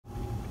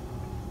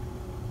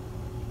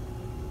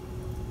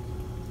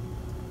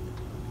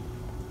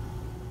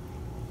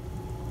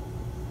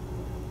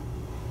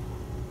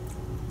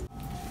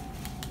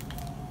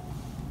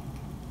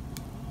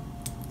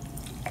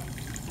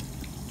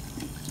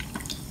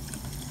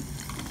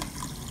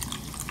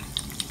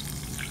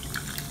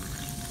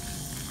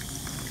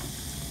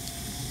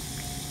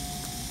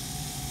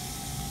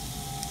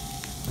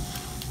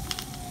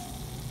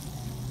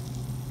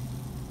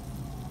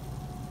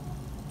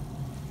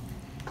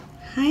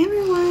Hi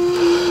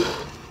everyone!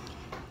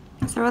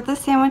 So what the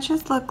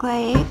sandwiches look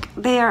like,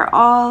 they are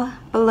all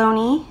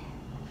bologna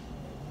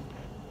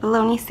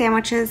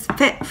sandwiches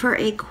fit for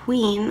a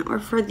queen or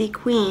for the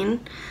queen,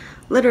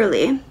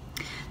 literally.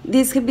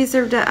 These could be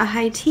served at a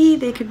high tea,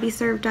 they could be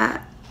served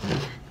at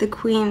the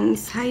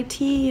queen's high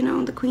tea, you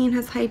know, the queen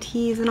has high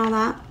teas and all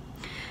that.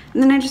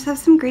 And then I just have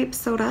some grape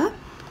soda,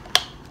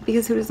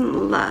 because who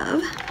doesn't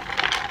love?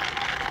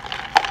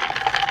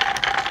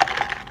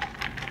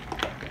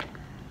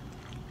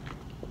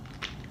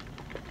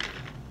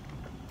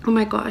 Oh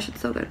my gosh,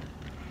 it's so good.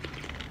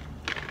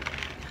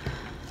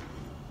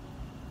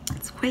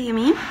 It's quite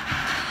yummy.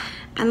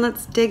 And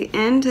let's dig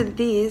into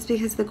these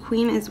because the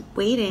queen is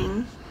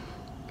waiting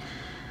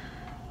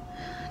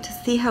to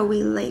see how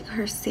we like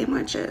her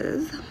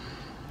sandwiches.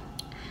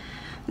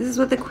 This is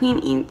what the queen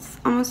eats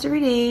almost every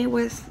day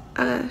with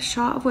a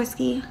shot of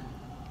whiskey.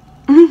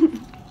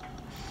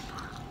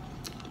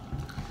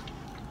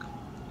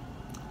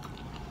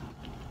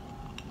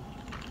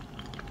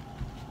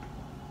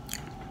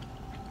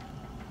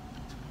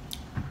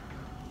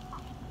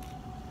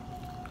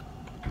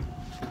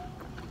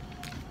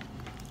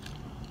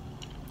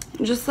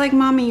 Just like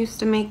Mommy used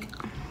to make.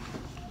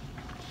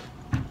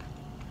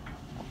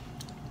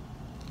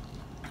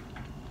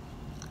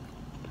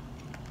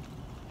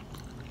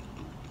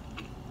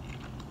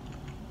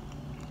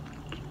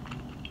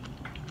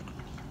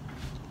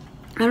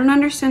 I don't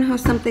understand how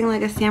something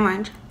like a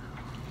sandwich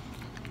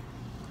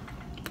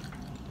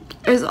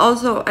is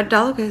also a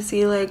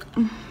delicacy. Like,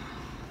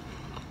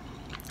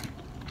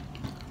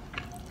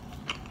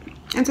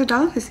 it's a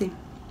delicacy.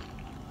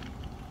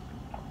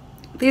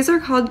 These are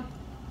called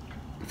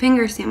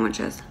finger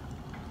sandwiches.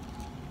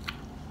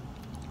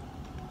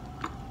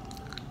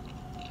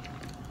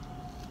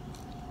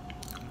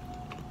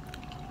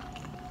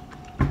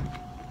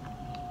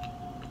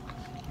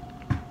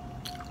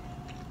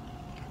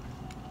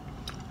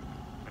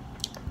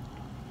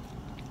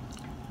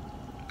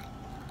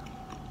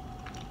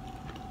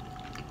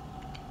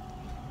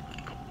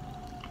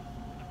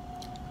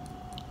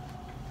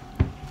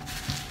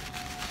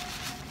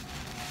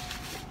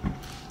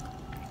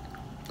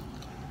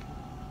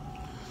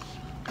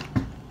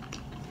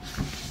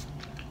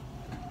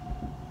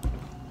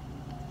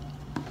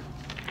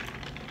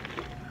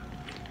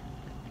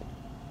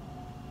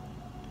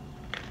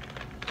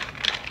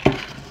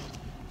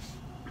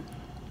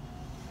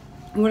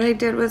 What I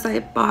did was I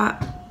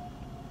bought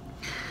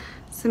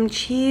some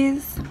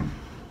cheese,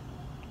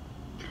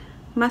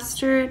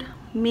 mustard,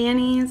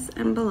 mayonnaise,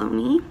 and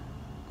bologna.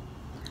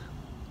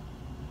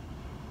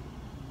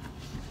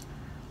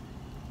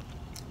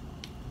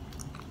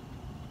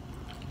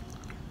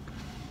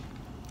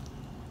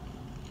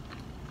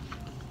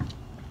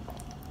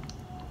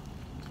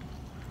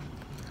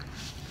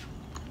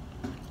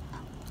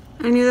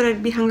 I knew that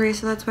I'd be hungry,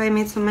 so that's why I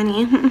made so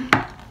many.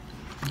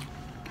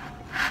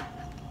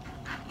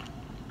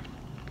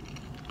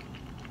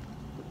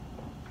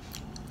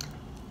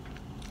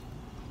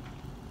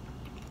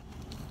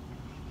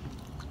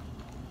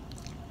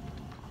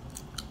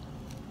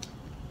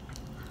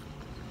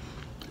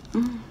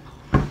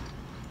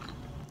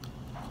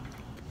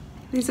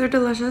 These are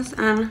delicious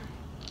and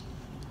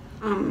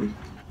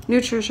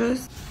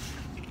nutritious.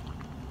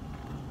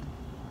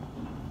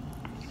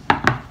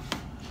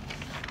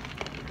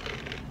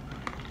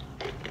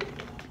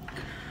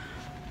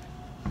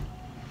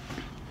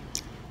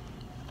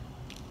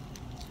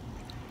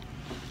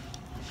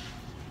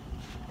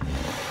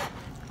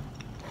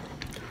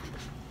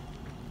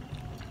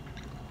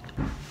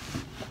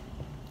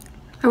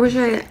 I wish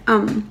I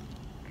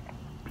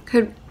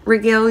could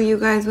regale you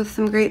guys with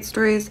some great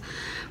stories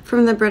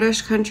from the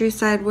British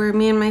countryside where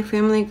me and my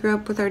family grew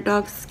up with our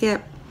dog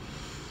Skip,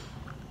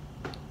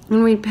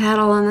 and we'd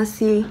paddle on the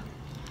sea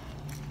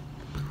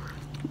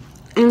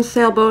in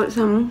sailboats.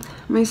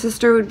 My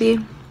sister would be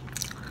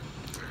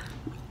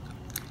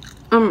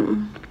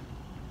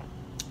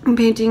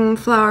painting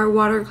flower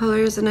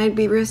watercolors and I'd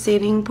be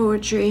reciting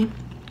poetry.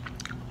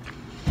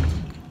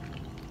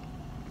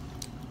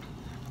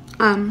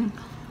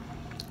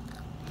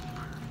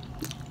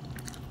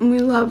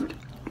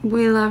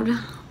 We loved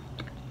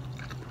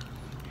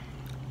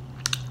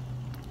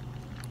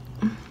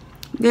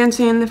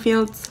dancing in the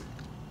fields.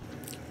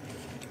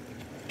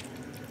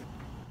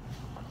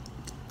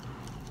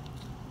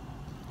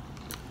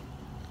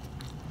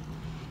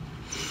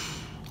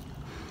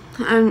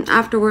 And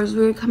afterwards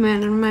we would come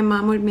in and my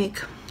mom would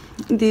make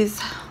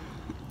these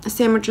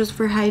sandwiches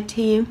for high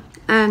tea,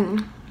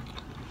 and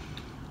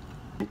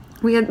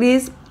we had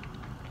these.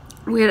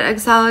 We had egg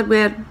salad, we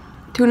had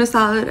tuna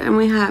salad, and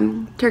we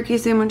had turkey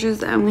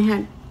sandwiches, and we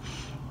had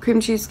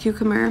cream cheese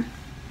cucumber.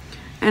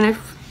 And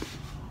if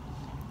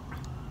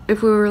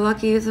we were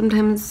lucky,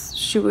 sometimes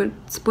she would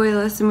spoil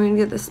us and we would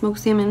get the smoked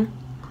salmon.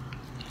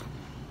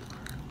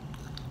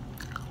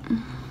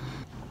 And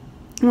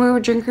we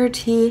would drink our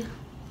tea.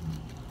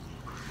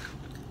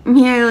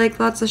 Me, I like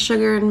lots of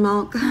sugar and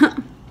milk.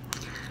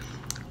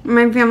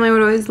 My family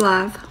would always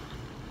laugh.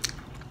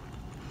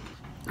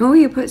 Oh,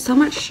 you put so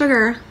much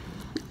sugar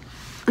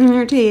in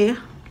your tea.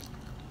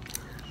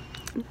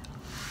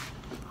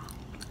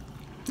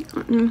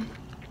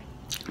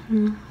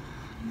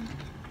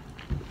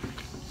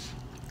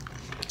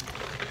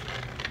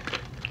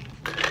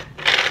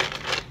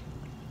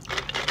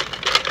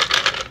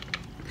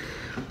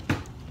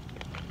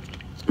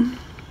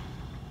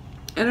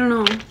 I don't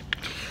know.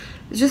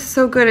 It's just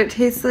so good. It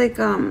tastes like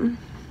one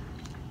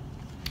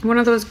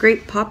of those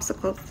grape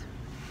popsicles.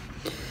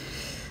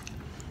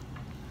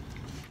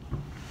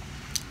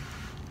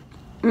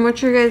 And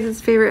what's your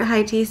guys' favorite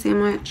high tea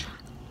sandwich?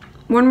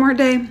 One more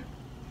day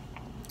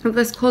of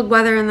this cold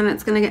weather and then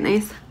it's gonna get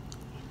nice.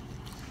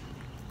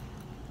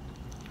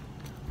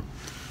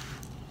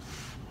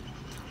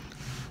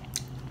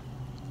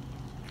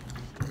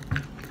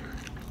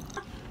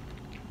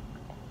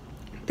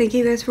 Thank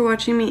you guys for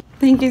watching me.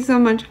 Thank you so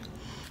much.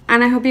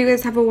 And I hope you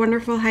guys have a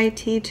wonderful high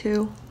tea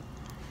too.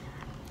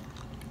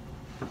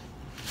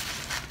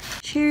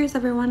 Cheers,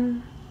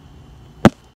 everyone.